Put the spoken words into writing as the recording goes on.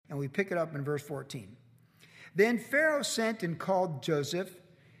we pick it up in verse 14. Then Pharaoh sent and called Joseph,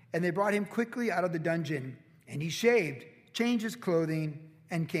 and they brought him quickly out of the dungeon. And he shaved, changed his clothing,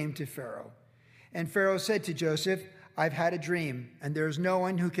 and came to Pharaoh. And Pharaoh said to Joseph, I've had a dream, and there is no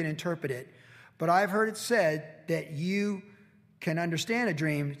one who can interpret it. But I've heard it said that you can understand a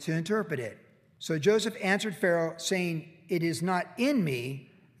dream to interpret it. So Joseph answered Pharaoh, saying, it is not in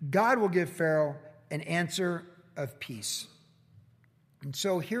me. God will give Pharaoh an answer of peace. And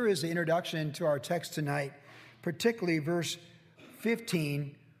so here is the introduction to our text tonight, particularly verse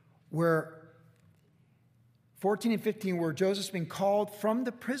 15, where 14 and 15, where Joseph's been called from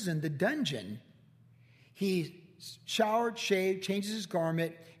the prison, the dungeon. He showered, shaved, changes his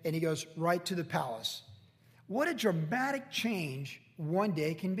garment, and he goes right to the palace. What a dramatic change one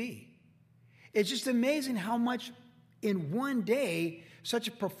day can be. It's just amazing how much in one day such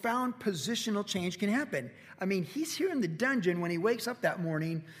a profound positional change can happen. I mean, he's here in the dungeon when he wakes up that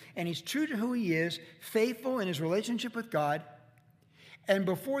morning, and he's true to who he is, faithful in his relationship with God. And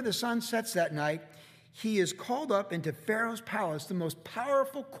before the sun sets that night, he is called up into Pharaoh's palace, the most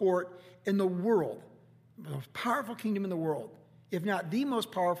powerful court in the world, the most powerful kingdom in the world, if not the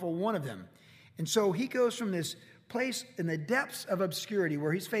most powerful one of them. And so he goes from this place in the depths of obscurity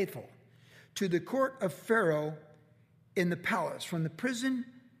where he's faithful to the court of Pharaoh in the palace, from the prison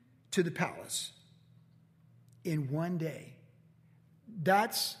to the palace in one day.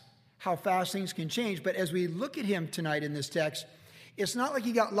 That's how fast things can change. But as we look at him tonight in this text, it's not like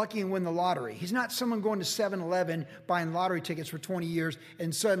he got lucky and won the lottery. He's not someone going to 7-Eleven buying lottery tickets for 20 years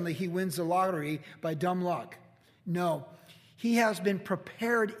and suddenly he wins the lottery by dumb luck. No, he has been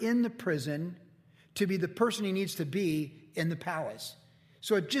prepared in the prison to be the person he needs to be in the palace.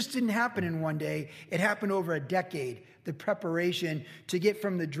 So it just didn't happen in one day. It happened over a decade, the preparation to get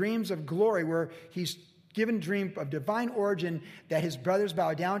from the dreams of glory where he's given a dream of divine origin that his brothers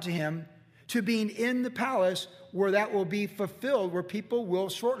bow down to him, to being in the palace where that will be fulfilled, where people will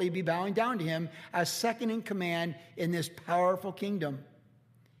shortly be bowing down to him as second in command in this powerful kingdom.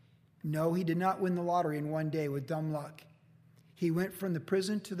 No, he did not win the lottery in one day with dumb luck. He went from the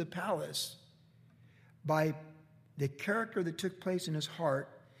prison to the palace by the character that took place in his heart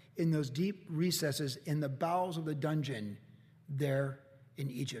in those deep recesses in the bowels of the dungeon there in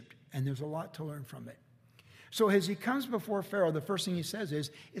Egypt. And there's a lot to learn from it. So as he comes before Pharaoh, the first thing he says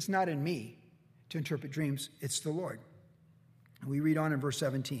is, it's not in me to interpret dreams, it's the Lord. We read on in verse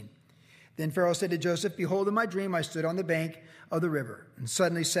 17. Then Pharaoh said to Joseph, behold, in my dream I stood on the bank of the river, and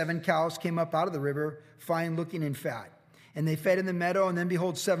suddenly 7 cows came up out of the river, fine looking and fat. And they fed in the meadow, and then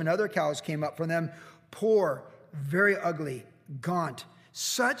behold, 7 other cows came up from them, poor, very ugly, gaunt.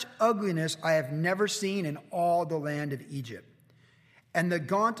 Such ugliness I have never seen in all the land of Egypt. And the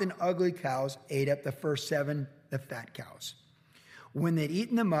gaunt and ugly cows ate up the first 7, the fat cows. When they'd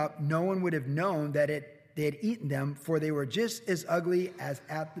eaten them up, no one would have known that they had eaten them, for they were just as ugly as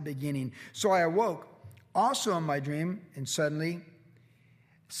at the beginning. So I awoke also in my dream, and suddenly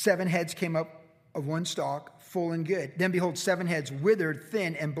 7 heads came up of one stalk, full and good. Then behold, 7 heads, withered,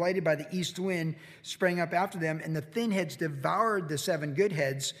 thin, and blighted by the east wind, sprang up after them, and the thin heads devoured the 7 good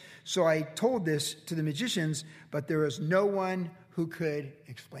heads. So I told this to the magicians, but there was no one who could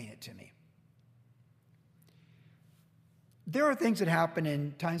explain it to me. There are things that happen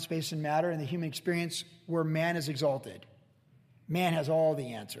in time, space, and matter in the human experience where man is exalted. Man has all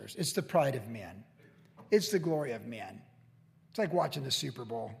the answers. It's the pride of man. It's the glory of man. It's like watching the Super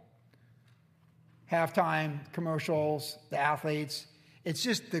Bowl. Halftime, commercials, the athletes. It's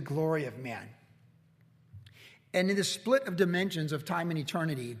just the glory of man. And in the split of dimensions of time and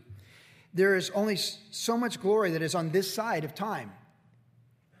eternity, there is only so much glory that is on this side of time.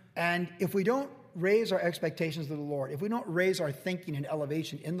 And if we don't raise our expectations of the Lord, if we don't raise our thinking and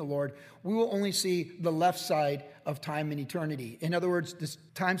elevation in the Lord, we will only see the left side of time and eternity. In other words, this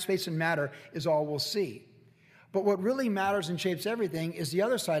time, space, and matter is all we'll see. But what really matters and shapes everything is the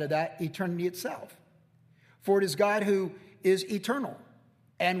other side of that, eternity itself. For it is God who is eternal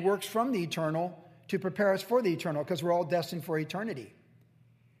and works from the eternal to prepare us for the eternal, because we're all destined for eternity.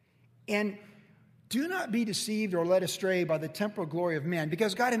 And do not be deceived or led astray by the temporal glory of man,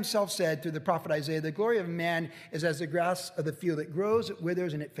 because God himself said through the prophet Isaiah, the glory of man is as the grass of the field. It grows, it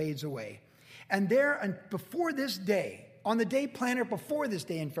withers, and it fades away. And there, and before this day, on the day planted before this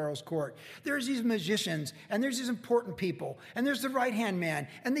day in Pharaoh's court, there's these magicians, and there's these important people, and there's the right-hand man,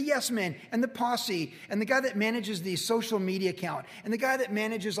 and the yes man, and the posse, and the guy that manages the social media account, and the guy that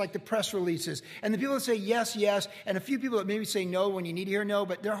manages like the press releases, and the people that say yes, yes, and a few people that maybe say no when you need to hear no,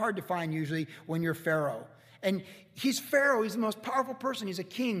 but they're hard to find usually when you're Pharaoh. And he's Pharaoh. He's the most powerful person. He's a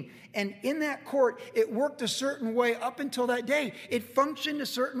king. And in that court, it worked a certain way up until that day. It functioned a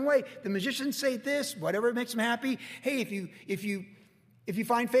certain way. The magicians say this, whatever makes them happy. Hey, if you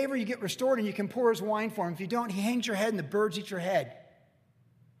find favor, you get restored and you can pour his wine for him. If you don't, he hangs your head and the birds eat your head.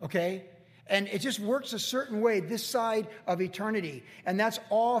 Okay? And it just works a certain way this side of eternity. And that's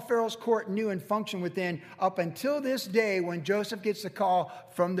all Pharaoh's court knew and functioned within up until this day when Joseph gets the call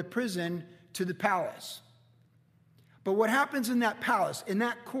from the prison to the palace. But what happens in that palace, in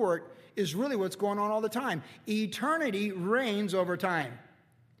that court, is really what's going on all the time. Eternity reigns over time.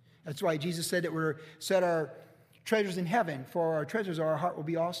 That's why Jesus said that we're set our treasures in heaven, for our treasures are our heart will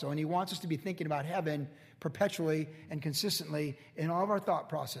be also. And he wants us to be thinking about heaven perpetually and consistently in all of our thought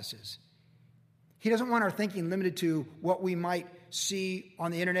processes. He doesn't want our thinking limited to what we might see on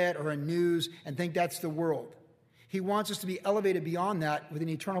the internet or in news and think that's the world. He wants us to be elevated beyond that with an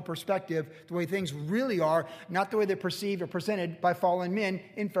eternal perspective, the way things really are, not the way they're perceived or presented by fallen men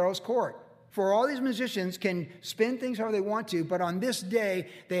in Pharaoh's court. For all these magicians can spin things however they want to, but on this day,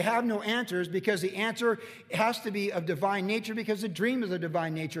 they have no answers because the answer has to be of divine nature because the dream is of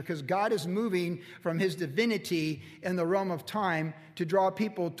divine nature because God is moving from his divinity in the realm of time to draw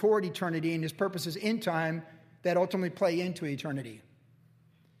people toward eternity and his purposes in time that ultimately play into eternity.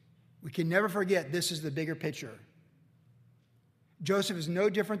 We can never forget this is the bigger picture. Joseph is no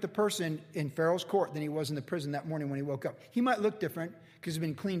different the person in Pharaoh's court than he was in the prison that morning when he woke up. He might look different because he's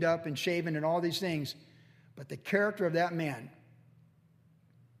been cleaned up and shaven and all these things, but the character of that man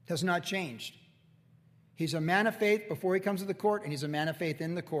has not changed. He's a man of faith before he comes to the court, and he's a man of faith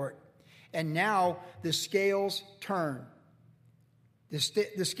in the court. And now the scales turn. The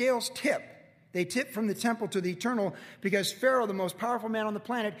scales tip. They tip from the temple to the eternal because Pharaoh, the most powerful man on the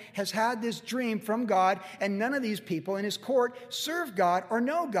planet, has had this dream from God, and none of these people in his court serve God or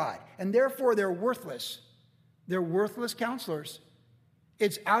know God, and therefore they're worthless. They're worthless counselors.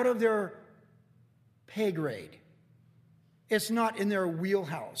 It's out of their pay grade. It's not in their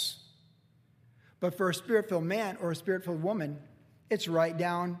wheelhouse. But for a spirit-filled man or a spirit-filled woman, it's right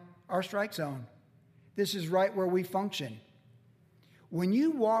down our strike zone. This is right where we function. When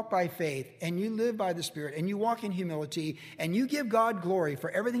you walk by faith and you live by the Spirit and you walk in humility and you give God glory for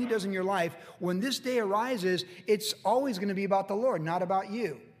everything he does in your life, when this day arises, it's always going to be about the Lord, not about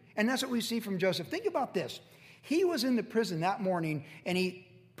you. And that's what we see from Joseph. Think about this. He was in the prison that morning and he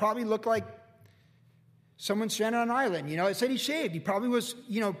probably looked like someone stranded on an island. You know, it said he shaved. He probably was,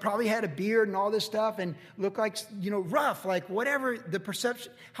 probably had a beard and all this stuff and looked like, rough, like whatever the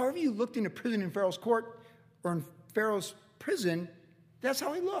perception. However you looked in a prison in Pharaoh's court or in Pharaoh's prison, that's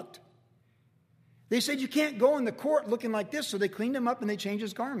how he looked. They said you can't go in the court looking like this, so they cleaned him up and they changed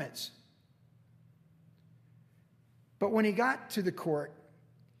his garments. But when he got to the court,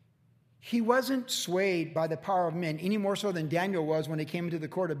 he wasn't swayed by the power of men, any more so than Daniel was when he came into the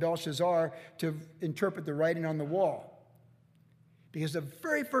court of Belshazzar to interpret the writing on the wall. Because the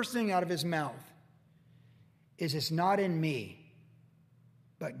very first thing out of his mouth is, it's not in me,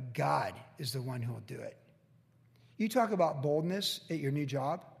 but God is the one who will do it. You talk about boldness at your new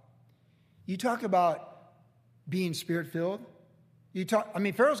job. You talk about being spirit-filled.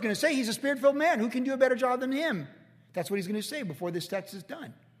 Pharaoh's going to say he's a spirit-filled man. Who can do a better job than him? That's what he's going to say before this text is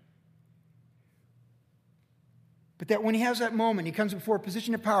done. But that when he has that moment, he comes before a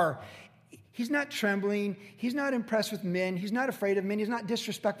position of power, he's not trembling. He's not impressed with men. He's not afraid of men. He's not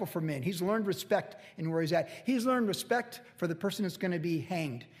disrespectful for men. He's learned respect in where he's at. He's learned respect for the person that's going to be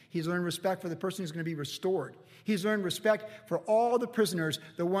hanged. He's learned respect for the person who's going to be restored. He's learned respect for all the prisoners,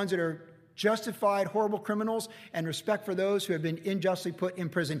 the ones that are justified, horrible criminals, and respect for those who have been unjustly put in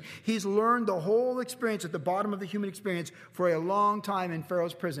prison. He's learned the whole experience at the bottom of the human experience for a long time in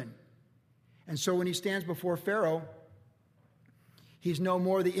Pharaoh's prison. And so when he stands before Pharaoh, he's no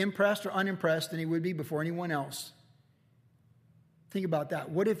more the impressed or unimpressed than he would be before anyone else. Think about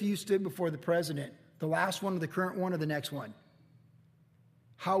that. What if you stood before the president, the last one or the current one or the next one?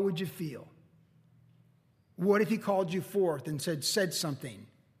 How would you feel? What if he called you forth and said something?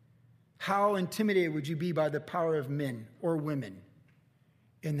 How intimidated would you be by the power of men or women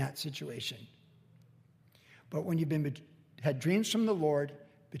in that situation? But when you've had dreams from the Lord,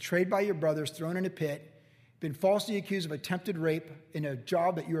 betrayed by your brothers, thrown in a pit, been falsely accused of attempted rape in a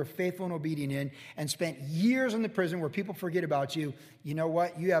job that you are faithful and obedient in, and spent years in the prison where people forget about you, you know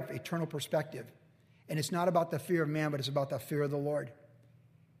what? You have eternal perspective. And it's not about the fear of man, but it's about the fear of the Lord.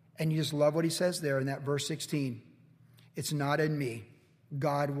 And you just love what he says there in that verse 16. It's not in me.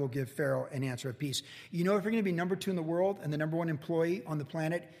 God will give Pharaoh an answer of peace. You know, if you're going to be number 2 in the world and the number 1 employee on the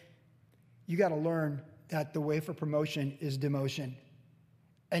planet, you got to learn that the way for promotion is demotion.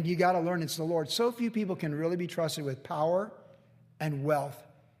 And you got to learn it's the Lord. So few people can really be trusted with power and wealth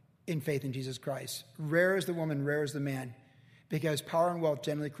in faith in Jesus Christ. Rare is the woman, rare is the man. Because power and wealth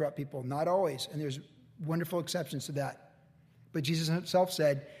generally corrupt people. Not always. And there's wonderful exceptions to that. But Jesus himself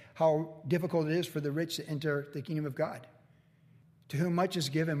said how difficult it is for the rich to enter the kingdom of God. To whom much is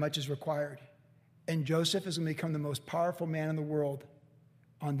given, much is required. And Joseph is going to become the most powerful man in the world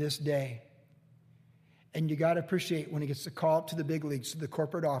on this day. And you got to appreciate when he gets to call up to the big leagues, to the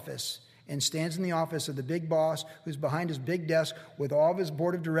corporate office, and stands in the office of the big boss who's behind his big desk with all of his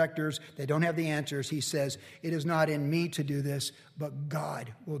board of directors that don't have the answers. He says, it is not in me to do this, but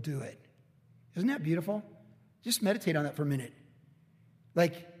God will do it. Isn't that beautiful? Just meditate on that for a minute.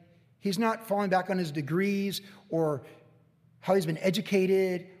 Like, he's not falling back on his degrees or how he's been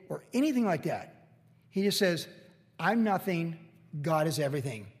educated or anything like that. He just says, I'm nothing, God is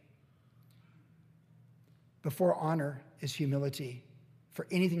everything. Before honor is humility. For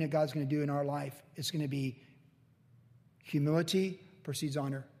anything that God's going to do in our life, it's going to be humility precedes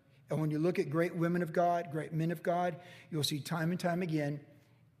honor. And when you look at great women of God, great men of God, you'll see time and time again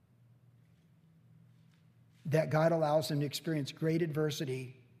that God allows them to experience great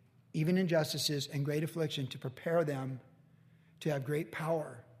adversity, even injustices and great affliction, to prepare them to have great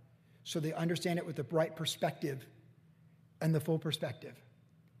power so they understand it with the right perspective and the full perspective.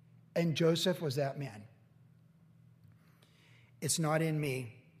 And Joseph was that man. It's not in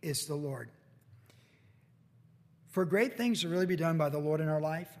me, it's the Lord. For great things to really be done by the Lord in our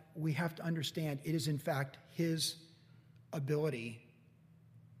life, we have to understand it is in fact his ability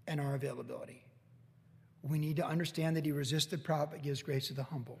and our availability. We need to understand that he resists the proud but gives grace to the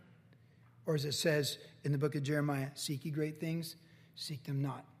humble. Or as it says in the book of Jeremiah, seek ye great things, seek them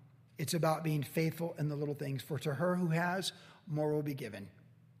not. It's about being faithful in the little things. For to her who has, more will be given.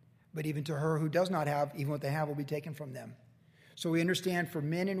 But even to her who does not have, even what they have will be taken from them. So we understand for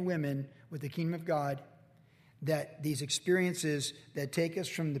men and women with the kingdom of God that these experiences that take us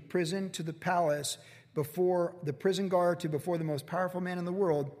from the prison to the palace, before the prison guard to before the most powerful man in the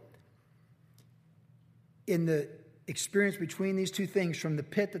world, in the experience between these two things, from the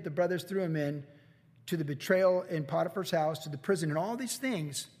pit that the brothers threw him in to the betrayal in Potiphar's house to the prison and all these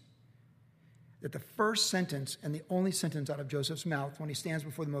things, that the first sentence and the only sentence out of Joseph's mouth when he stands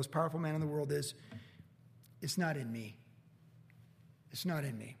before the most powerful man in the world is, it's not in me. It's not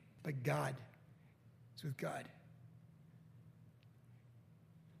in me, but God. It's with God.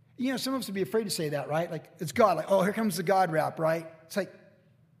 You know, some of us would be afraid to say that, right? Like, it's God. Like, oh, here comes the God rap, right? It's like,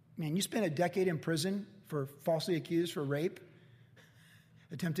 man, you spent a decade in prison for falsely accused for rape,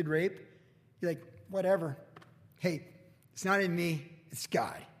 attempted rape. You're like, whatever. Hey, it's not in me, it's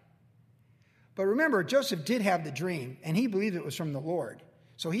God. But remember, Joseph did have the dream, and he believed it was from the Lord.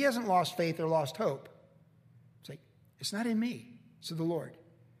 So he hasn't lost faith or lost hope. It's like, it's not in me. To the Lord.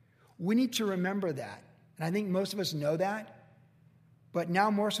 We need to remember that. And I think most of us know that. But now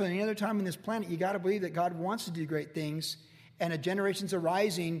more so than any other time on this planet, you got to believe that God wants to do great things. And a generation's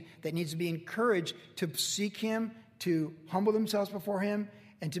arising that needs to be encouraged to seek him, to humble themselves before him,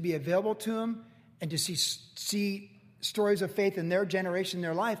 and to be available to him, and to see stories of faith in their generation,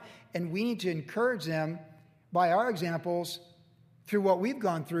 their life. And we need to encourage them by our examples through what we've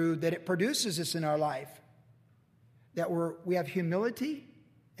gone through, that it produces this in our life. That we have humility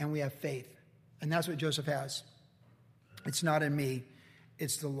and we have faith. And that's what Joseph has. It's not in me,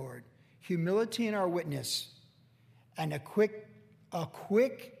 it's the Lord. Humility in our witness and a quick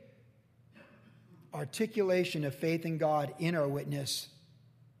articulation of faith in God in our witness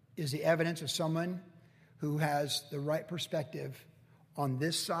is the evidence of someone who has the right perspective on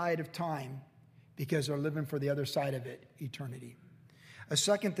this side of time because they're living for the other side of it, eternity. A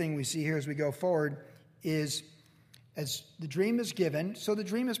second thing we see here as we go forward is, as the dream is given, so the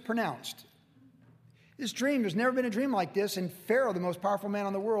dream is pronounced. This dream, there's never been a dream like this, and Pharaoh, the most powerful man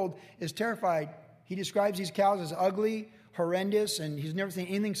in the world, is terrified. He describes these cows as ugly, horrendous, and he's never seen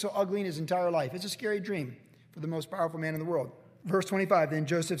anything so ugly in his entire life. It's a scary dream for the most powerful man in the world. Verse 25, then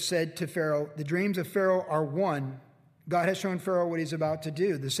Joseph said to Pharaoh, the dreams of Pharaoh are one. God has shown Pharaoh what he's about to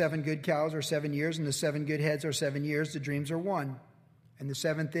do. The 7 good cows are 7 years, and the 7 good heads are 7 years. The dreams are one. And the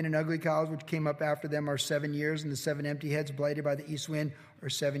 7 thin and ugly cows which came up after them are 7 years, and the 7 empty heads blighted by the east wind are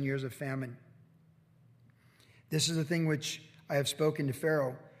 7 years of famine. This is the thing which I have spoken to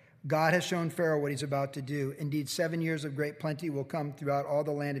Pharaoh. God has shown Pharaoh what he's about to do. Indeed, 7 years of great plenty will come throughout all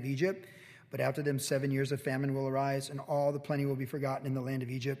the land of Egypt, but after them 7 years of famine will arise, and all the plenty will be forgotten in the land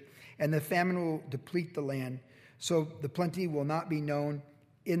of Egypt, and the famine will deplete the land. So the plenty will not be known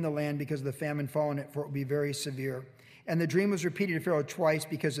in the land because of the famine fall on it, for it will be very severe. And the dream was repeated to Pharaoh twice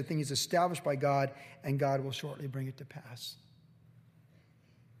because the thing is established by God, and God will shortly bring it to pass.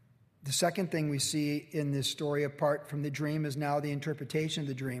 The second thing we see in this story, apart from the dream, is now the interpretation of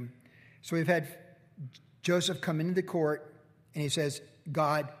the dream. So we've had Joseph come into the court, and he says,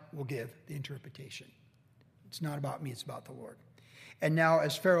 God will give the interpretation. It's not about me, it's about the Lord. And now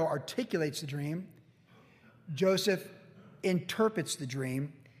as Pharaoh articulates the dream, Joseph interprets the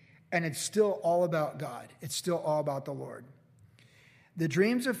dream, and it's still all about God. It's still all about the Lord. The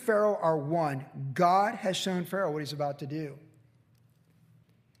dreams of Pharaoh are one. God has shown Pharaoh what he's about to do.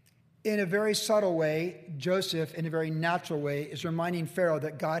 In a very subtle way, Joseph, in a very natural way, is reminding Pharaoh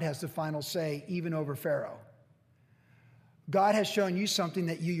that God has the final say, even over Pharaoh. God has shown you something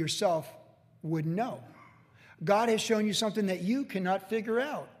that you yourself wouldn't know. God has shown you something that you cannot figure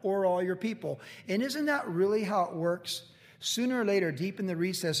out, or all your people. And isn't that really how it works? Sooner or later, deep in the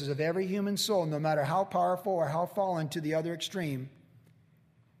recesses of every human soul, no matter how powerful or how fallen to the other extreme,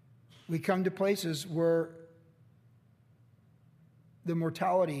 we come to places where the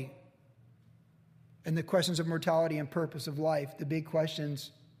mortality and the questions of mortality and purpose of life, the big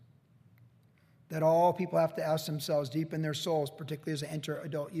questions that all people have to ask themselves deep in their souls, particularly as they enter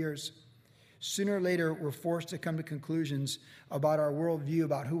adult years. Sooner or later, we're forced to come to conclusions about our worldview,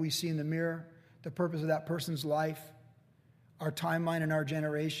 about who we see in the mirror, the purpose of that person's life, our timeline and our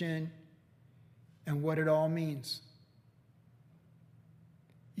generation, and what it all means.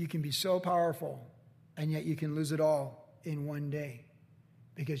 You can be so powerful, and yet you can lose it all in one day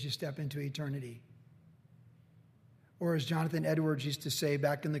because you step into eternity. Or as Jonathan Edwards used to say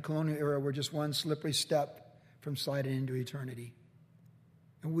back in the colonial era, we're just one slippery step from sliding into eternity.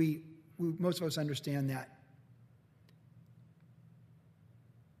 And we most of us understand that.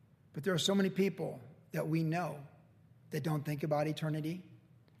 But there are so many people that we know that don't think about eternity.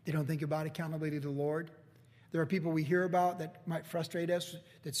 They don't think about accountability to the Lord. There are people we hear about that might frustrate us,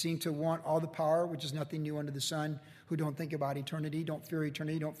 that seem to want all the power, which is nothing new under the sun, who don't think about eternity, don't fear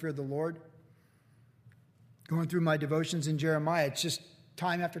eternity, don't fear the Lord. Going through my devotions in Jeremiah, it's just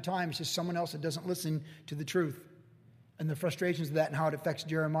time after time, it's just someone else that doesn't listen to the truth and the frustrations of that and how it affects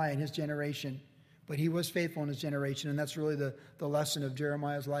Jeremiah and his generation. But he was faithful in his generation, and that's really the lesson of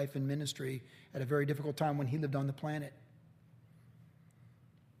Jeremiah's life and ministry at a very difficult time when he lived on the planet.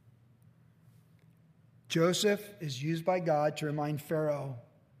 Joseph is used by God to remind Pharaoh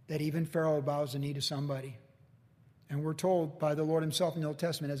that even Pharaoh bows the knee to somebody. And we're told by the Lord himself in the Old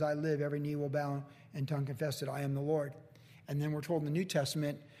Testament, as I live, every knee will bow and tongue confess that I am the Lord. And then we're told in the New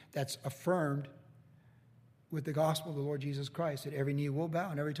Testament that's affirmed with the gospel of the Lord Jesus Christ, that every knee will bow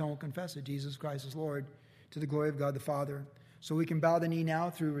and every tongue will confess that Jesus Christ is Lord, to the glory of God the Father. So we can bow the knee now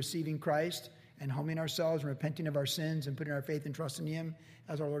through receiving Christ and humbling ourselves and repenting of our sins and putting our faith and trust in him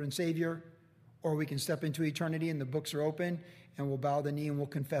as our Lord and Savior. Or we can step into eternity and the books are open and we'll bow the knee and we'll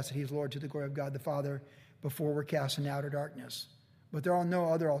confess that he's Lord to the glory of God the Father before we're cast in outer darkness. But there are no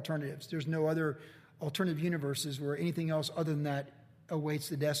other alternatives. There's no other alternative universes where anything else other than that awaits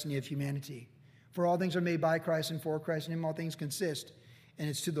the destiny of humanity. For all things are made by Christ and for Christ, and in him all things consist. And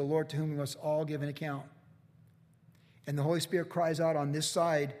it's to the Lord to whom we must all give an account. And the Holy Spirit cries out on this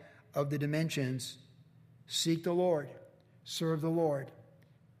side of the dimensions, seek the Lord, serve the Lord,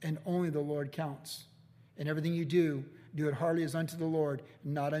 and only the Lord counts. And everything you do, do it heartily as unto the Lord,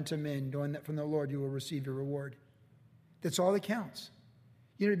 not unto men, knowing that from the Lord you will receive your reward. That's all that counts.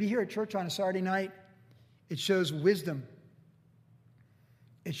 You know, to be here at church on a Saturday night, it shows wisdom.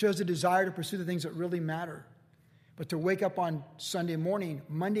 It shows a desire to pursue the things that really matter. But to wake up on Sunday morning,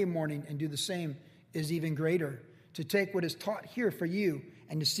 Monday morning, and do the same is even greater. To take what is taught here for you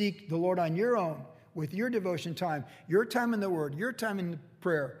and to seek the Lord on your own with your devotion time, your time in the Word, your time in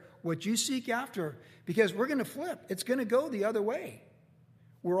prayer, what you seek after, because we're going to flip. It's going to go the other way.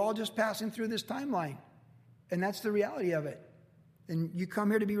 We're all just passing through this timeline, and that's the reality of it. And you come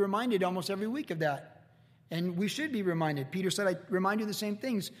here to be reminded almost every week of that. And we should be reminded. Peter said, I remind you the same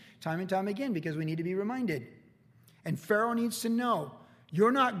things time and time again because we need to be reminded. And Pharaoh needs to know,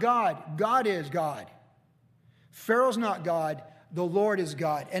 you're not God. God is God. Pharaoh's not God. The Lord is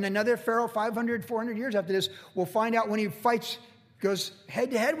God. And another Pharaoh 500, 400 years after this will find out when he fights, goes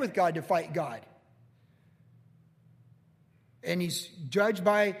head to head with God to fight God. And he's judged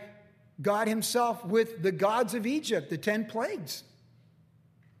by God himself with the gods of Egypt, the 10 plagues.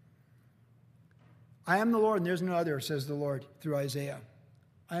 I am the Lord and there's no other, says the Lord through Isaiah.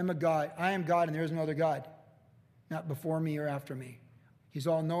 I am God and there is no other God, not before me or after me. He's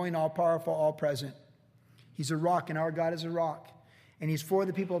all-knowing, all-powerful, all-present. He's a rock and our God is a rock. And he's for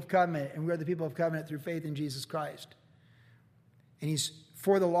the people of covenant, and we are the people of covenant through faith in Jesus Christ. And he's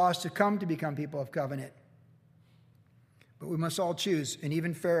for the lost to come to become people of covenant. But we must all choose, and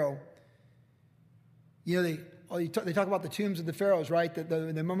even Pharaoh. You know, they talk about the tombs of the pharaohs, right? They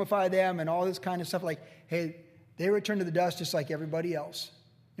mummify them and all this kind of stuff. Like, hey, they return to the dust just like everybody else.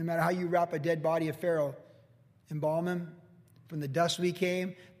 No matter how you wrap a dead body of Pharaoh, embalm him. From the dust we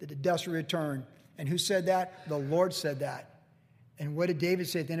came, that the dust will return. And who said that? The Lord said that. And what did David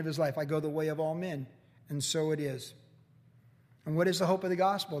say at the end of his life? I go the way of all men. And so it is. And what is the hope of the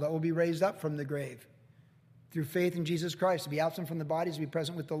gospel? That we'll be raised up from the grave through faith in Jesus Christ, to be absent from the bodies, to be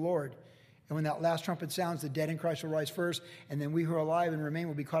present with the Lord. And when that last trumpet sounds, the dead in Christ will rise first, and then we who are alive and remain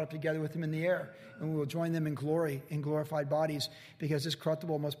will be caught up together with him in the air, and we will join them in glory, in glorified bodies, because this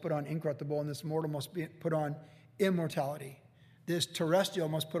corruptible must put on incorruptible, and this mortal must put on immortality. This terrestrial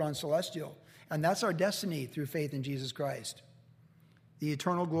must put on celestial. And that's our destiny through faith in Jesus Christ. The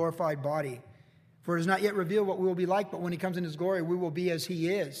eternal glorified body. For it is not yet revealed what we will be like, but when he comes in his glory, we will be as he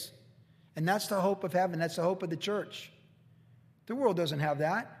is. And that's the hope of heaven. That's the hope of the church. The world doesn't have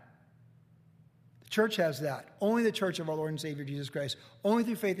that. The church has that. Only the church of our Lord and Savior Jesus Christ. Only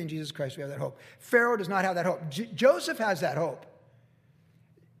through faith in Jesus Christ we have that hope. Pharaoh does not have that hope. Joseph has that hope.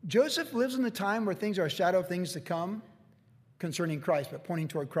 Joseph lives in the time where things are a shadow of things to come concerning Christ, but pointing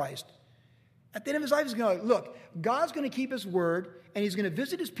toward Christ. At the end of his life, he's going to look, God's going to keep his word, and he's going to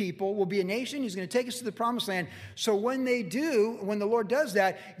visit his people. We'll be a nation. He's going to take us to the promised land. So when the Lord does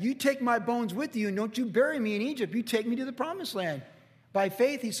that, you take my bones with you, and don't you bury me in Egypt. You take me to the promised land. By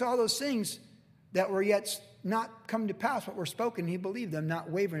faith, he saw those things that were yet not come to pass, but were spoken. He believed them, not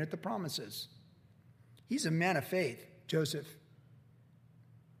wavering at the promises. He's a man of faith, Joseph.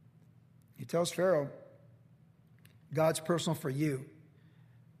 He tells Pharaoh, God's personal for you.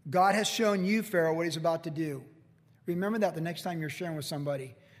 God has shown you, Pharaoh, what he's about to do. Remember that the next time you're sharing with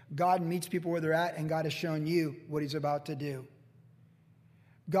somebody. God meets people where they're at, and God has shown you what he's about to do.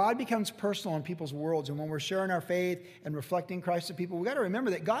 God becomes personal in people's worlds, and when we're sharing our faith and reflecting Christ to people, we've got to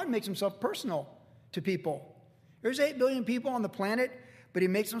remember that God makes himself personal to people. There's 8 billion people on the planet, but he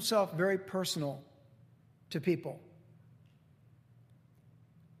makes himself very personal to people.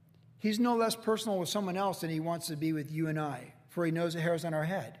 He's no less personal with someone else than he wants to be with you and I, for he knows the hairs on our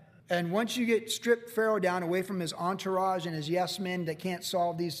head. And once you get stripped Pharaoh down away from his entourage and his yes men that can't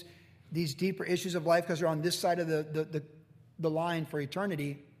solve these deeper issues of life because they're on this side of the line for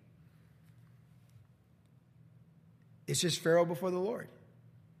eternity, it's just Pharaoh before the Lord.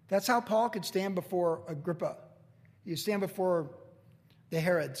 That's how Paul could stand before Agrippa. You stand before the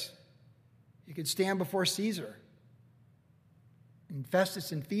Herods. You could stand before Caesar and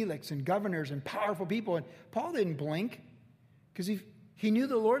Festus and Felix and governors and powerful people. And Paul didn't blink because he knew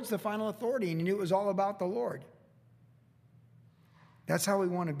the Lord's the final authority, and he knew it was all about the Lord. That's how we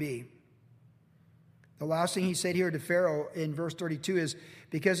want to be. The last thing he said here to Pharaoh in verse 32 is,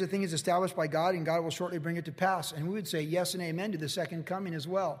 because the thing is established by God, and God will shortly bring it to pass. And we would say yes and amen to the second coming as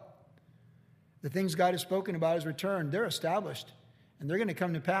well. The things God has spoken about his return, they're established, and they're going to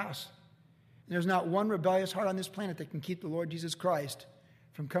come to pass. And there's not one rebellious heart on this planet that can keep the Lord Jesus Christ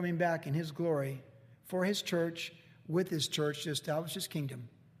from coming back in his glory for his church, with his church, to establish his kingdom.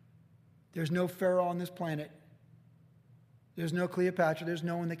 There's no Pharaoh on this planet. There's no Cleopatra. There's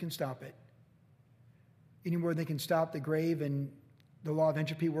no one that can stop it. Any more than they can stop the grave and the law of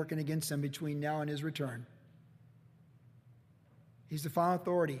entropy working against them between now and his return. He's the final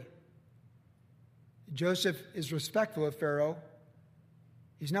authority. Joseph is respectful of Pharaoh.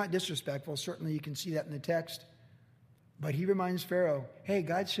 He's not disrespectful. Certainly you can see that in the text. But he reminds Pharaoh, hey,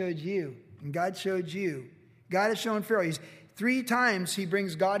 God showed you, and God showed you. God has shown Pharaoh. 3 times he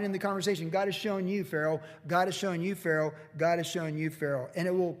brings God in the conversation. God has shown you, Pharaoh. God has shown you, Pharaoh. God has shown you, Pharaoh. And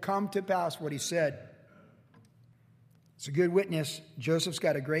it will come to pass what he said. It's a good witness. Joseph's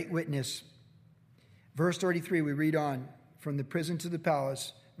got a great witness. Verse 33, we read on, from the prison to the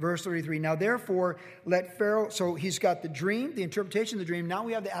palace. Verse 33, now therefore let Pharaoh, so he's got the dream, the interpretation of the dream. Now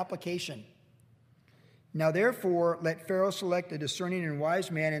we have the application. Now therefore let Pharaoh select a discerning and wise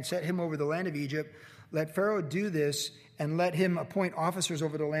man and set him over the land of Egypt. Let Pharaoh do this, and let him appoint officers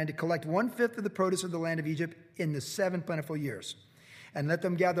over the land to collect 1/5 of the produce of the land of Egypt in the 7 plentiful years. And let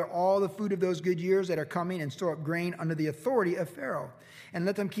them gather all the food of those good years that are coming and store up grain under the authority of Pharaoh. And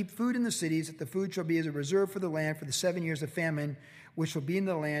let them keep food in the cities, that the food shall be as a reserve for the land for the 7 years of famine, which will be in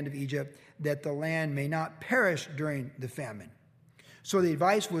the land of Egypt, that the land may not perish during the famine. So the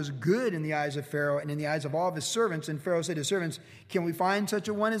advice was good in the eyes of Pharaoh and in the eyes of all of his servants. And Pharaoh said to his servants, can we find such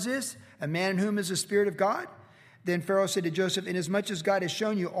a one as this, a man in whom is the Spirit of God? Then Pharaoh said to Joseph, inasmuch as God has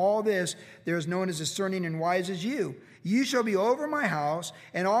shown you all this, there is no one as discerning and wise as you. You shall be over my house,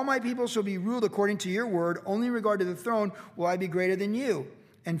 and all my people shall be ruled according to your word. Only in regard to the throne will I be greater than you.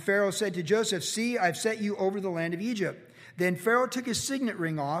 And Pharaoh said to Joseph, see, I've set you over the land of Egypt. Then Pharaoh took his signet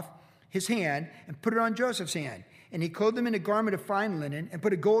ring off, his hand and put it on Joseph's hand. And he clothed him in a garment of fine linen and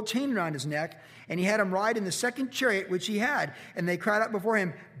put a gold chain around his neck. And he had him ride in the second chariot which he had. And they cried out before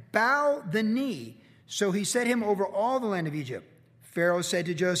him, "Bow the knee." So he set him over all the land of Egypt. Pharaoh said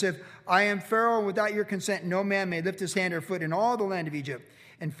to Joseph, "I am Pharaoh, and without your consent no man may lift his hand or foot in all the land of Egypt."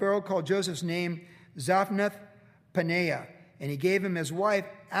 And Pharaoh called Joseph's name Zaphnath-Paneah. And he gave him his wife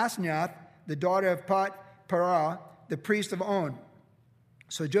Asenath, the daughter of Potipharah, the priest of On.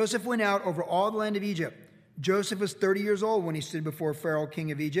 So Joseph went out over all the land of Egypt. Joseph was 30 years old when he stood before Pharaoh,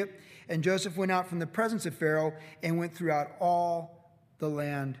 king of Egypt. And Joseph went out from the presence of Pharaoh and went throughout all the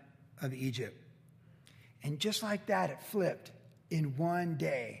land of Egypt. And just like that, it flipped in one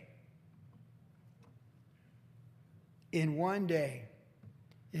day. In one day.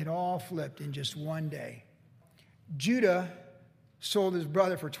 It all flipped in just one day. Judah sold his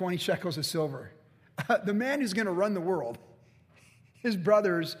brother for 20 shekels of silver. The man who's going to run the world. His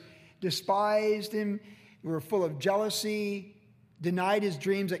brothers despised him, were full of jealousy, denied his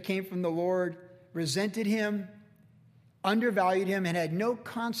dreams that came from the Lord, resented him, undervalued him, and had no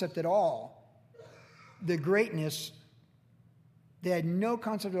concept at all the greatness. They had no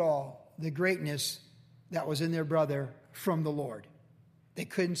concept at all the greatness that was in their brother from the Lord. They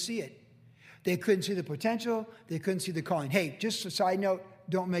couldn't see it. They couldn't see the potential. They couldn't see the calling. Hey, just a side note,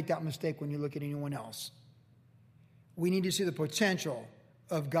 don't make that mistake when you look at anyone else. We need to see the potential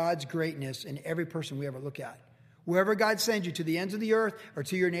of God's greatness in every person we ever look at. Wherever God sends you, to the ends of the earth or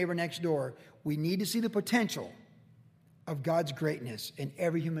to your neighbor next door, we need to see the potential of God's greatness in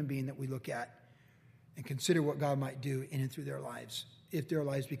every human being that we look at and consider what God might do in and through their lives if their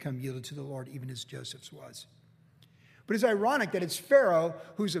lives become yielded to the Lord, even as Joseph's was. But it's ironic that it's Pharaoh,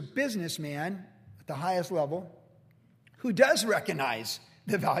 who's a businessman at the highest level, who does recognize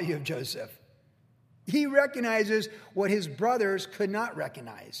the value of Joseph. He recognizes what his brothers could not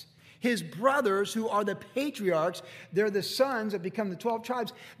recognize. His brothers, who are the patriarchs, they're the sons that become the 12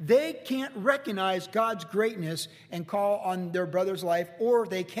 tribes, they can't recognize God's greatness and call on their brother's life, or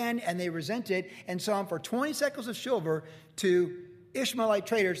they can and they resent it and sell him for 20 shekels of silver to Ishmaelite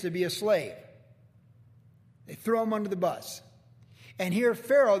traders to be a slave. They throw him under the bus. And here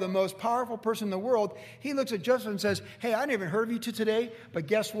Pharaoh, the most powerful person in the world, he looks at Joseph and says, "Hey, I never heard of you till today, but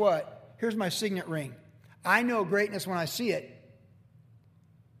guess what? Here's my signet ring. I know greatness when I see it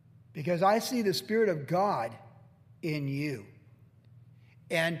because I see the Spirit of God in you.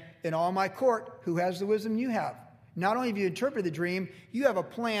 And in all my court, who has the wisdom you have? Not only have you interpreted the dream, you have a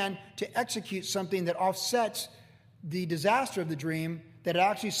plan to execute something that offsets the disaster of the dream, that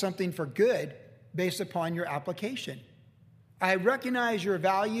actually is something for good based upon your application. I recognize your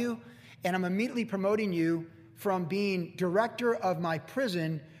value, and I'm immediately promoting you from being director of my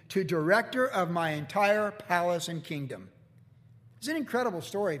prison to director of my entire palace and kingdom." It's an incredible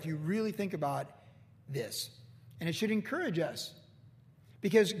story if you really think about this. And it should encourage us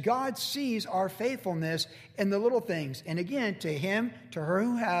because God sees our faithfulness in the little things. And again, to him, to her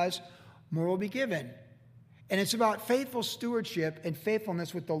who has, more will be given. And it's about faithful stewardship and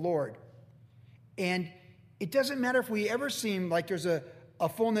faithfulness with the Lord. And it doesn't matter if we ever seem like there's a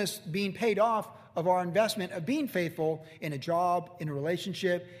fullness being paid off of our investment of being faithful in a job, in a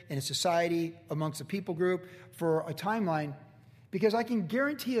relationship, in a society, amongst a people group, for a timeline. Because I can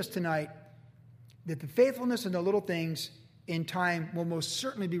guarantee us tonight that the faithfulness in the little things in time will most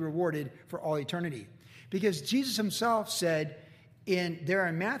certainly be rewarded for all eternity. Because Jesus himself said in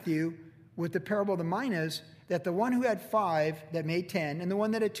Matthew with the parable of the minas that the one who had 5 that made 10 and the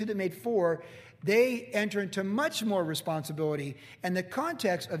one that had 2 that made 4, they enter into much more responsibility. And the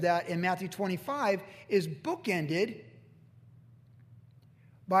context of that in Matthew 25 is bookended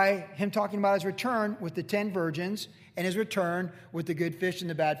by him talking about his return with the 10 virgins and his return with the good fish and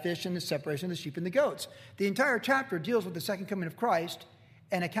the bad fish and the separation of the sheep and the goats. The entire chapter deals with the second coming of Christ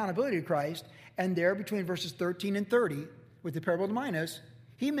and accountability to Christ. And there, between verses 13 and 30, with the parable of the minas,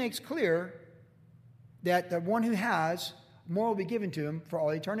 he makes clear that the one who has, more will be given to him for all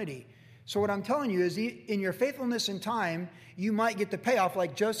eternity. So what I'm telling you is, in your faithfulness in time, you might get the payoff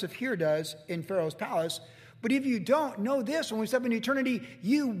like Joseph here does in Pharaoh's palace. But if you don't, know this: when we step into eternity,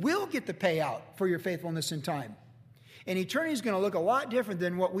 you will get the payout for your faithfulness in time. And eternity is going to look a lot different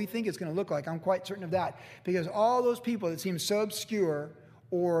than what we think it's going to look like. I'm quite certain of that. Because all those people that seem so obscure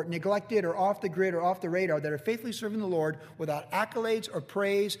or neglected or off the grid or off the radar that are faithfully serving the Lord without accolades or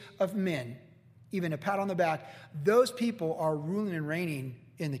praise of men, even a pat on the back, those people are ruling and reigning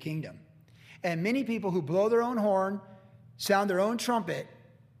in the kingdom. And many people who blow their own horn, sound their own trumpet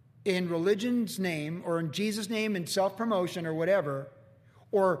in religion's name or in Jesus' name in self-promotion or whatever,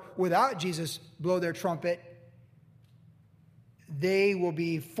 or without Jesus blow their trumpet, they will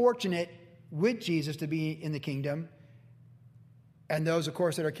be fortunate with Jesus to be in the kingdom. And those, of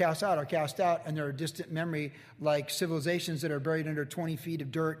course, that are cast out, and they're a distant memory, like civilizations that are buried under 20 feet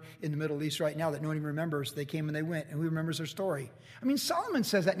of dirt in the Middle East right now that no one even remembers. They came and they went, and who remembers their story? I mean, Solomon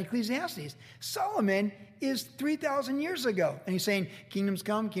says that in Ecclesiastes. Solomon is 3,000 years ago, and he's saying, kingdoms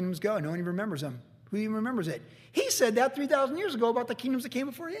come, kingdoms go, and no one even remembers them. Who even remembers it? He said that 3,000 years ago about the kingdoms that came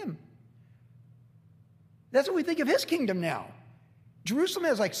before him. That's what we think of his kingdom now. Jerusalem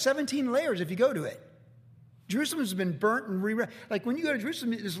has like 17 layers if you go to it. Jerusalem has been burnt and like when you go to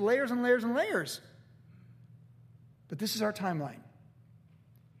Jerusalem, there's layers and layers and layers. But this is our timeline.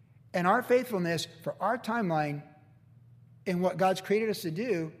 And our faithfulness for our timeline in what God's created us to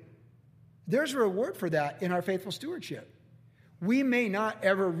do, there's a reward for that in our faithful stewardship. We may not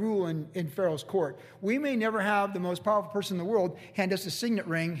ever rule in Pharaoh's court. We may never have the most powerful person in the world hand us a signet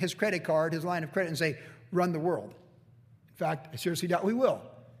ring, his credit card, his line of credit, and say, run the world. In fact, I seriously doubt we will.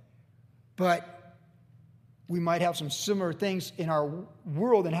 But we might have some similar things in our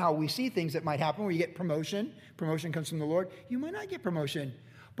world and how we see things that might happen where you get promotion. Promotion comes from the Lord. You might not get promotion.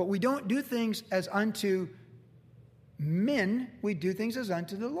 But we don't do things as unto men. We do things as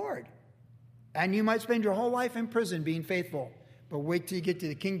unto the Lord. And you might spend your whole life in prison being faithful. But wait till you get to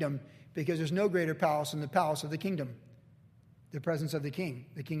the kingdom, because there's no greater palace than the palace of the kingdom. The presence of the King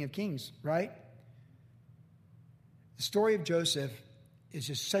of Kings, right? The story of Joseph is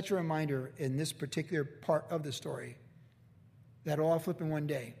just such a reminder in this particular part of the story that it'll all flip in one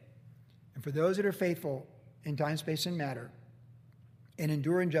day. And for those that are faithful in time, space, and matter, and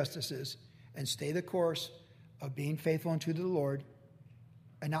endure injustices, and stay the course of being faithful unto the Lord,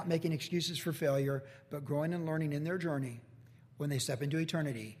 and not making excuses for failure, but growing and learning in their journey, when they step into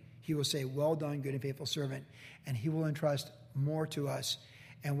eternity, he will say, well done, good and faithful servant, and he will entrust more to us.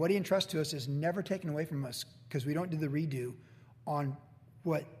 And what he entrusts to us is never taken away from us, because we don't do the redo on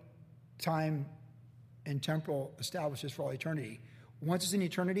what time and temporal establishes for all eternity. Once it's in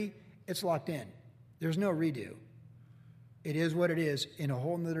eternity, it's locked in. There's no redo. It is what it is in a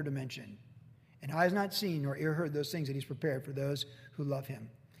whole nother dimension. And eye has not seen nor ear heard those things that he's prepared for those who love him.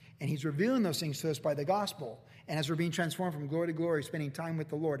 And he's revealing those things to us by the gospel. And as we're being transformed from glory to glory, spending time with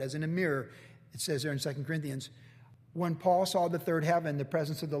the Lord, as in a mirror, it says there in 2 Corinthians, when Paul saw the third heaven, the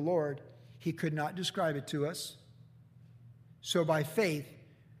presence of the Lord, he could not describe it to us. So by faith,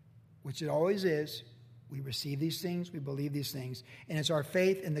 which it always is, we receive these things, we believe these things. And it's our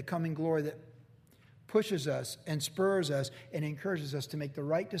faith in the coming glory that pushes us and spurs us and encourages us to make the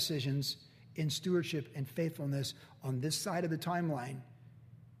right decisions in stewardship and faithfulness on this side of the timeline.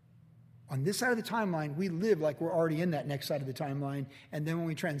 On this side of the timeline, we live like we're already in that next side of the timeline. And then when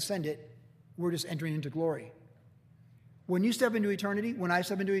we transcend it, we're just entering into glory. When you step into eternity, when I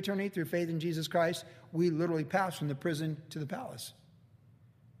step into eternity through faith in Jesus Christ, we literally pass from the prison to the palace.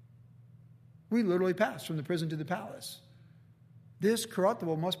 We literally pass from the prison to the palace. This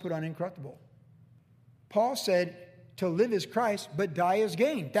corruptible must put on incorruptible. Paul said, to live is Christ, but die is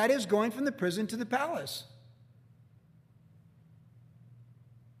gain. That is going from the prison to the palace.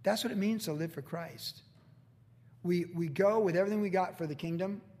 That's what it means to live for Christ. We go with everything we got for the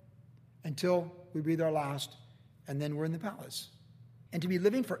kingdom until we breathe our last, and then we're in the palace. And to be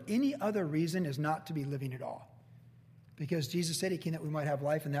living for any other reason is not to be living at all. Because Jesus said he came that we might have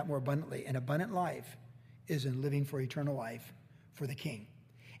life and that more abundantly. And abundant life is in living for eternal life for the King.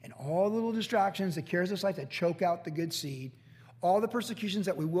 And all the little distractions, the cares of this life that choke out the good seed, all the persecutions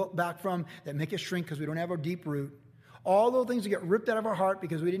that we wilt back from that make us shrink because we don't have a deep root, all those things that get ripped out of our heart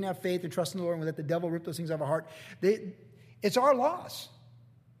because we didn't have faith and trust in the Lord and we let the devil rip those things out of our heart, it's our loss.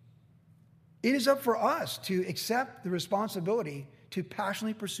 It is up for us to accept the responsibility to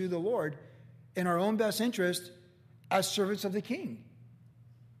passionately pursue the Lord in our own best interest as servants of the King.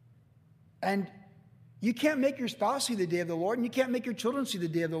 And you can't make your spouse see the day of the Lord, and you can't make your children see the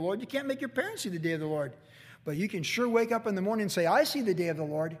day of the Lord. You can't make your parents see the day of the Lord. But you can sure wake up in the morning and say, I see the day of the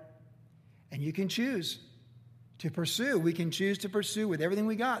Lord. And you can choose to pursue. We can choose to pursue with everything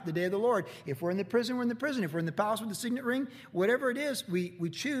we got the day of the Lord. If we're in the prison, we're in the prison. If we're in the palace with the signet ring, whatever it is, we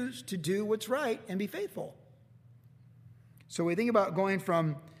choose to do what's right and be faithful. So we think about going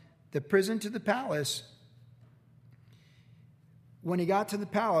from the prison to the palace. When he got to the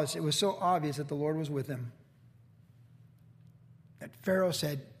palace, it was so obvious that the Lord was with him that Pharaoh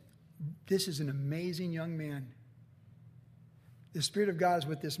said, this is an amazing young man. The Spirit of God is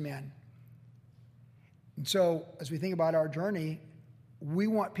with this man. And so, as we think about our journey, we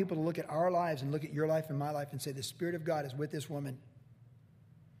want people to look at our lives and look at your life and my life and say, the Spirit of God is with this woman.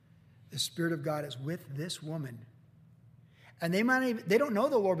 The Spirit of God is with this woman. And they don't know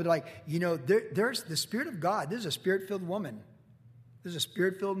the Lord, but there's the Spirit of God. This is a Spirit-filled woman. This is a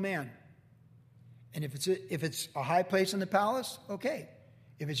spirit-filled man. And if it's a high place in the palace, okay.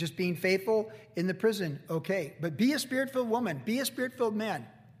 If it's just being faithful in the prison, okay. But be a spirit-filled woman. Be a spirit-filled man.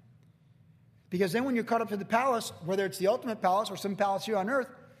 Because then when you're caught up to the palace, whether it's the ultimate palace or some palace here on earth,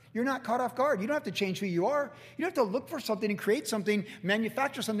 you're not caught off guard. You don't have to change who you are. You don't have to look for something and create something,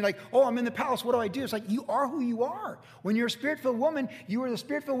 manufacture something like, oh, I'm in the palace. What do? It's like you are who you are. When you're a spirit-filled woman, you are the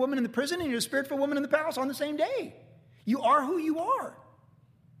spirit-filled woman in the prison and you're the spirit-filled woman in the palace on the same day. You are who you are.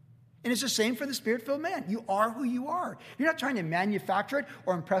 And it's the same for the spirit-filled man. You are who you are. You're not trying to manufacture it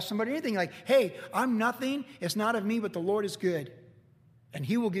or impress somebody or anything. Like, hey, I'm nothing. It's not of me, but the Lord is good. And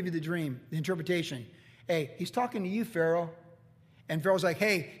he will give you the dream, the interpretation. Hey, he's talking to you, Pharaoh. And Pharaoh's like,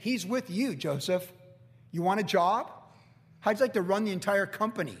 hey, he's with you, Joseph. You want a job? How'd you like to run the entire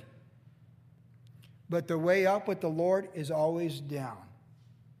company? But the way up with the Lord is always down.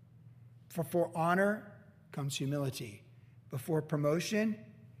 For before honor comes humility. Before promotion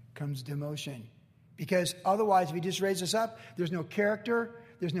comes demotion. Because otherwise, if he just raises us up, there's no character,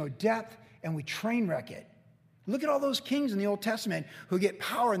 there's no depth, and we train wreck it. Look at all those kings in the Old Testament who get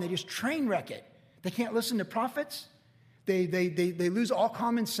power and they just train wreck it. They can't listen to prophets. They lose all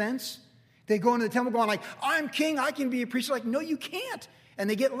common sense. They go into the temple going like, I'm king, I can be a priest. Like, no, you can't. And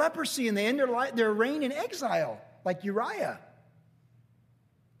they get leprosy and they end their reign in exile, like Uriah.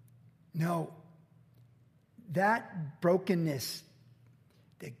 No, that brokenness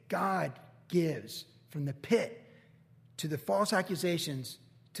that God gives from the pit to the false accusations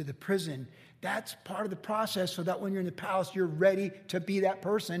to the prison, that's part of the process so that when you're in the palace, you're ready to be that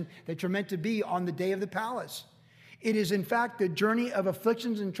person that you're meant to be on the day of the palace. It is, in fact, the journey of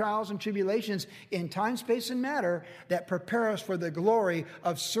afflictions and trials and tribulations in time, space, and matter that prepare us for the glory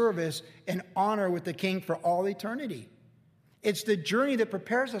of service and honor with the King for all eternity. It's the journey that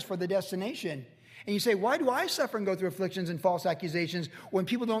prepares us for the destination. And you say, why do I suffer and go through afflictions and false accusations when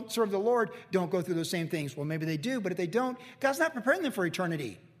people don't serve the Lord, don't go through those same things? Well, maybe they do, but if they don't, God's not preparing them for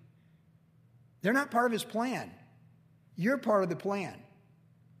eternity. They're not part of his plan. You're part of the plan.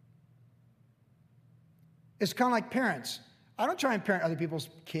 It's kind of like parents. I don't try and parent other people's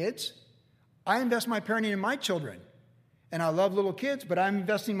kids. I invest my parenting in my children. And I love little kids, but I'm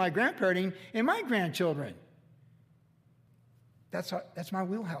investing my grandparenting in my grandchildren. That's my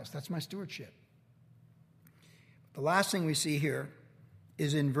wheelhouse. That's my stewardship. The last thing we see here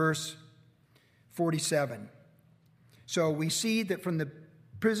is in verse 47. So we see that from the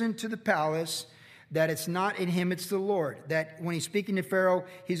prison to the palace, that it's not in him, it's the Lord. That when he's speaking to Pharaoh,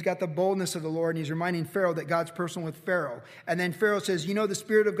 he's got the boldness of the Lord, and he's reminding Pharaoh that God's personal with Pharaoh. And then Pharaoh says, you know, the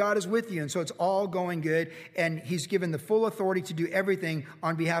Spirit of God is with you. And so it's all going good. And he's given the full authority to do everything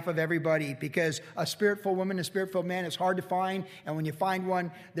on behalf of everybody, because a spirit-filled woman, a spirit-filled man is hard to find. And when you find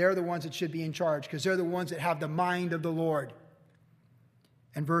one, they're the ones that should be in charge, because they're the ones that have the mind of the Lord.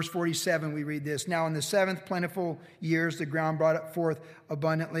 And verse 47, we read this. Now in the 7th plentiful years, the ground brought forth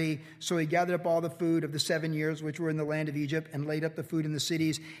abundantly. So he gathered up all the food of the 7 years which were in the land of Egypt and laid up the food in the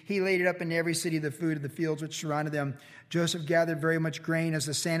cities. He laid it up in every city, the food of the fields which surrounded them. Joseph gathered very much grain as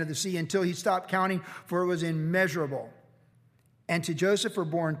the sand of the sea until he stopped counting, for it was immeasurable. And to Joseph were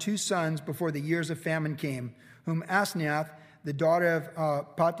born 2 sons before the years of famine came, whom Asenath, the daughter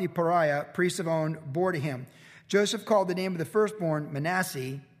of Potipharah, priest of On, bore to him. Joseph called the name of the firstborn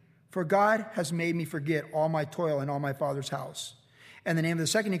Manasseh, for God has made me forget all my toil in all my father's house. And the name of the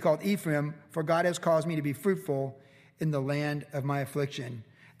second he called Ephraim, for God has caused me to be fruitful in the land of my affliction.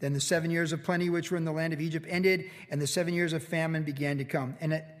 Then the 7 years of plenty which were in the land of Egypt ended, and the 7 years of famine began to come.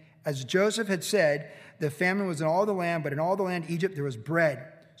 And as Joseph had said, the famine was in all the land, but in all the land of Egypt there was bread.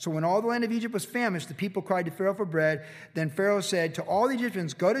 So when all the land of Egypt was famished, the people cried to Pharaoh for bread. Then Pharaoh said to all the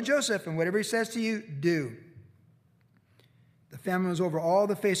Egyptians, go to Joseph, and whatever he says to you, do. The famine was over all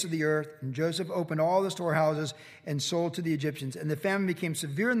the face of the earth, and Joseph opened all the storehouses and sold to the Egyptians. And the famine became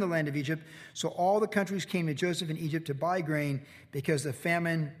severe in the land of Egypt, so all the countries came to Joseph in Egypt to buy grain, because the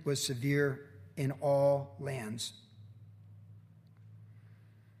famine was severe in all lands.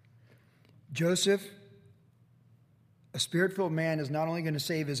 Joseph, a spirit-filled man, is not only going to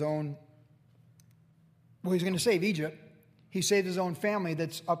save his own, well, he's going to save Egypt. He saves his own family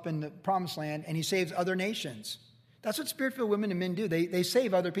that's up in the promised land, and he saves other nations. That's what spirit-filled women and men do. They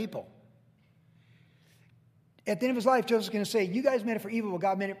save other people. At the end of his life, Joseph's going to say, you guys meant it for evil, but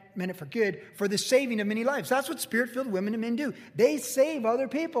God meant it for good, for the saving of many lives. That's what spirit-filled women and men do. They save other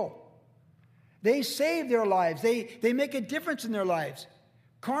people. They save their lives. They make a difference in their lives.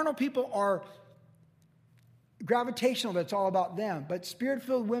 Carnal people are gravitational. That's all about them. But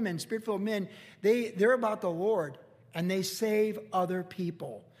spirit-filled women, spirit-filled men, they're about the Lord, and they save other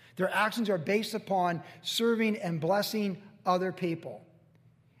people. Their actions are based upon serving and blessing other people.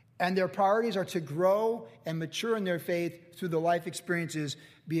 And their priorities are to grow and mature in their faith through the life experiences,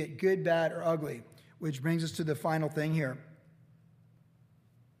 be it good, bad, or ugly. Which brings us to the final thing here.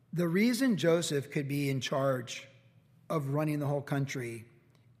 The reason Joseph could be in charge of running the whole country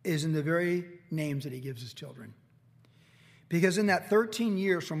is in the very names that he gives his children. Because in that 13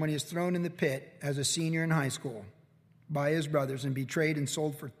 years from when he is thrown in the pit as a senior in high school by his brothers and betrayed and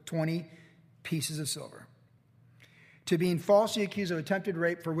sold for 20 pieces of silver, to being falsely accused of attempted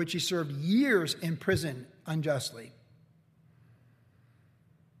rape for which he served years in prison unjustly,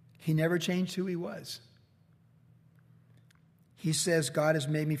 he never changed who he was. He says, God has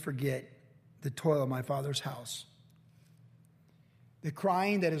made me forget the toil of my father's house. The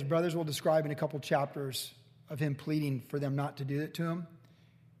crying that his brothers will describe in a couple chapters of him pleading for them not to do it to him,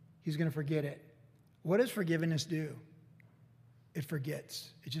 he's going to forget it. What does forgiveness do? It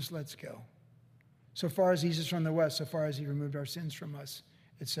forgets. It just lets go. So far as east is from the west, so far as he removed our sins from us,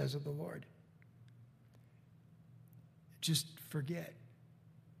 it says of the Lord. Just forget.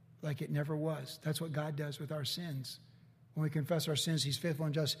 Like it never was. That's what God does with our sins. When we confess our sins, he's faithful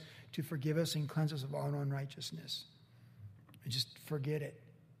and just to forgive us and cleanse us of all unrighteousness. And just forget it.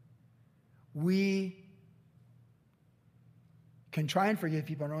 We can try and forgive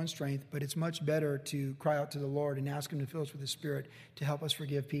people in our own strength, but it's much better to cry out to the Lord and ask him to fill us with his Spirit to help us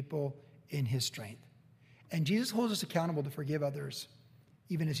forgive people in his strength. And Jesus holds us accountable to forgive others,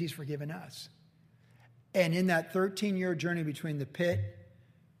 even as he's forgiven us. And in that 13-year journey between the pit,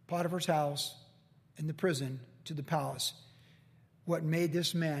 Potiphar's house, and the prison to the palace, what made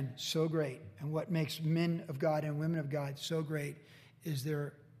this man so great and what makes men of God and women of God so great is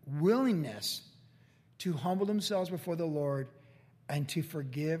their willingness to humble themselves before the Lord and to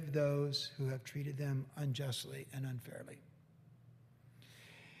forgive those who have treated them unjustly and unfairly.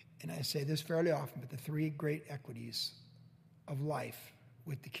 And I say this fairly often, but the three great equities of life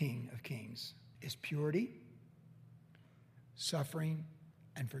with the King of Kings is purity, suffering,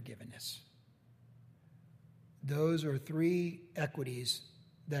 and forgiveness. Those are three equities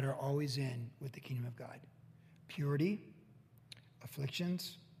that are always in with the kingdom of God. Purity,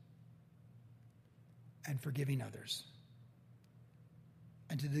 afflictions, and forgiving others.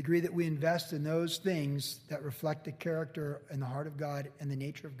 And to the degree that we invest in those things that reflect the character and the heart of God and the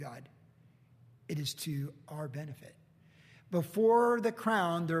nature of God, it is to our benefit. Before the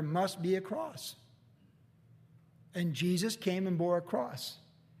crown, there must be a cross. And Jesus came and bore a cross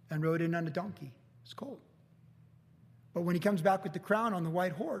and rode in on a donkey. It's cold. But when he comes back with the crown on the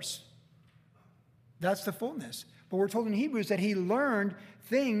white horse, that's the fullness. But we're told in Hebrews that he learned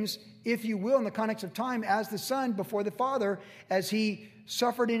things, if you will, in the context of time as the Son before the Father, as he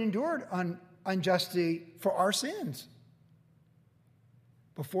suffered and endured unjustly for our sins.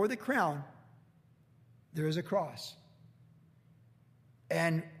 Before the crown, there is a cross.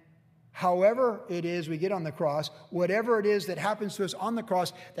 And however it is we get on the cross, whatever it is that happens to us on the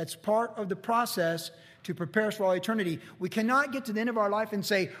cross, that's part of the process to prepare us for all eternity. We cannot get to the end of our life and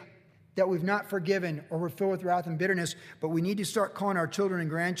say that we've not forgiven or we're filled with wrath and bitterness, but we need to start calling our children and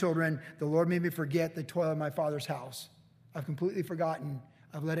grandchildren, the Lord made me forget the toil of my father's house. I've completely forgotten.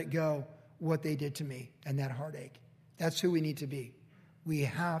 I've let it go, what they did to me and that heartache. That's who we need to be. We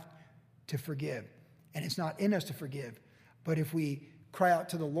have to forgive. And it's not in us to forgive, but if we cry out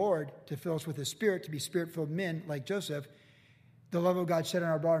to the Lord to fill us with his Spirit, to be Spirit-filled men like Joseph, the love of God shed on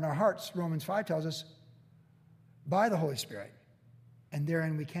our blood and our hearts, Romans 5 tells us, by the Holy Spirit. And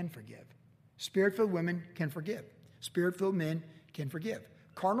therein we can forgive. Spirit-filled women can forgive. Spirit-filled men can forgive.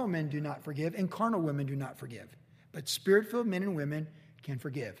 Carnal men do not forgive, and carnal women do not forgive. But Spirit-filled men and women can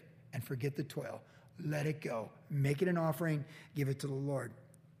forgive and forget the toil. Let it go. Make it an offering. Give it to the Lord.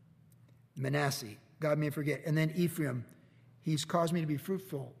 Manasseh, God may forget. And then Ephraim, he's caused me to be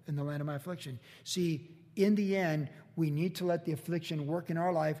fruitful in the land of my affliction. See, in the end, we need to let the affliction work in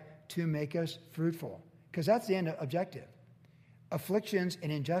our life to make us fruitful. Because that's the end objective. Afflictions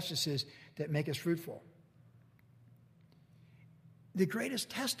and injustices that make us fruitful. The greatest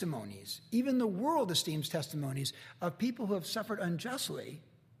testimonies, even the world esteems testimonies of people who have suffered unjustly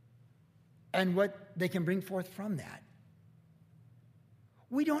and what they can bring forth from that.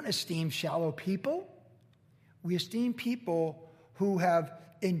 We don't esteem shallow people. We esteem people who have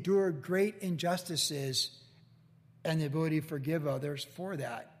endured great injustices and the ability to forgive others for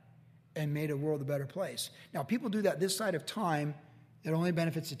that and made a world a better place. Now, people do that this side of time. It only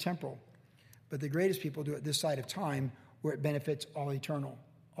benefits the temporal. But the greatest people do it this side of time where it benefits all eternal,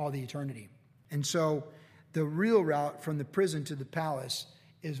 all the eternity. And so the real route from the prison to the palace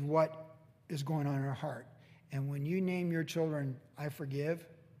is what is going on in our heart. And when you name your children, I forgive,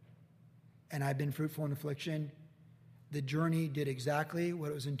 and I've been fruitful in affliction, The journey did exactly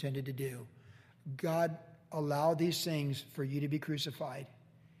what it was intended to do. God allowed these things for you to be crucified,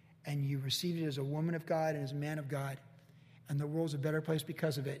 and you received it as a woman of God and as a man of God, and the world's a better place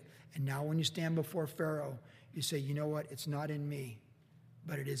because of it. And now when you stand before Pharaoh, you say, you know what? It's not in me,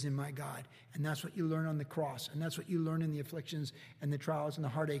 but it is in my God. And that's what you learn on the cross, and that's what you learn in the afflictions and the trials and the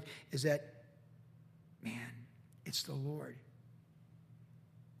heartache, is that, man, it's the Lord.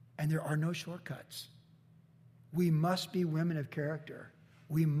 And there are no shortcuts. We must be women of character.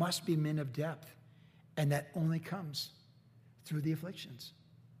 We must be men of depth. And that only comes through the afflictions.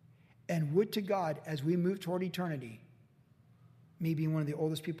 And would to God, as we move toward eternity, me being one of the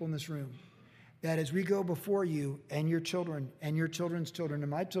oldest people in this room, that as we go before you and your children and your children's children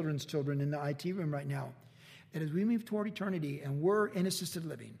and my children's children in the IT room right now, that as we move toward eternity and we're in assisted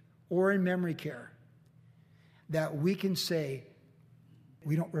living or in memory care, that we can say,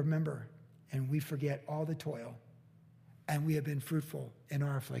 we don't remember and we forget all the toil, and we have been fruitful in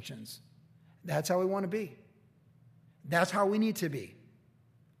our afflictions. That's how we want to be. That's how we need to be.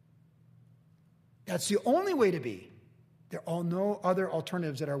 That's the only way to be. There are no other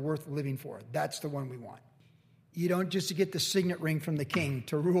alternatives that are worth living for. That's the one we want. You don't just get the signet ring from the king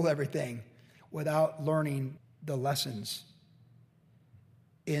to rule everything without learning the lessons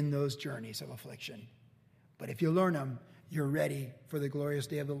in those journeys of affliction. But if you learn them, you're ready for the glorious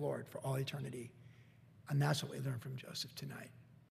day of the Lord for all eternity. And that's what we learn from Joseph tonight.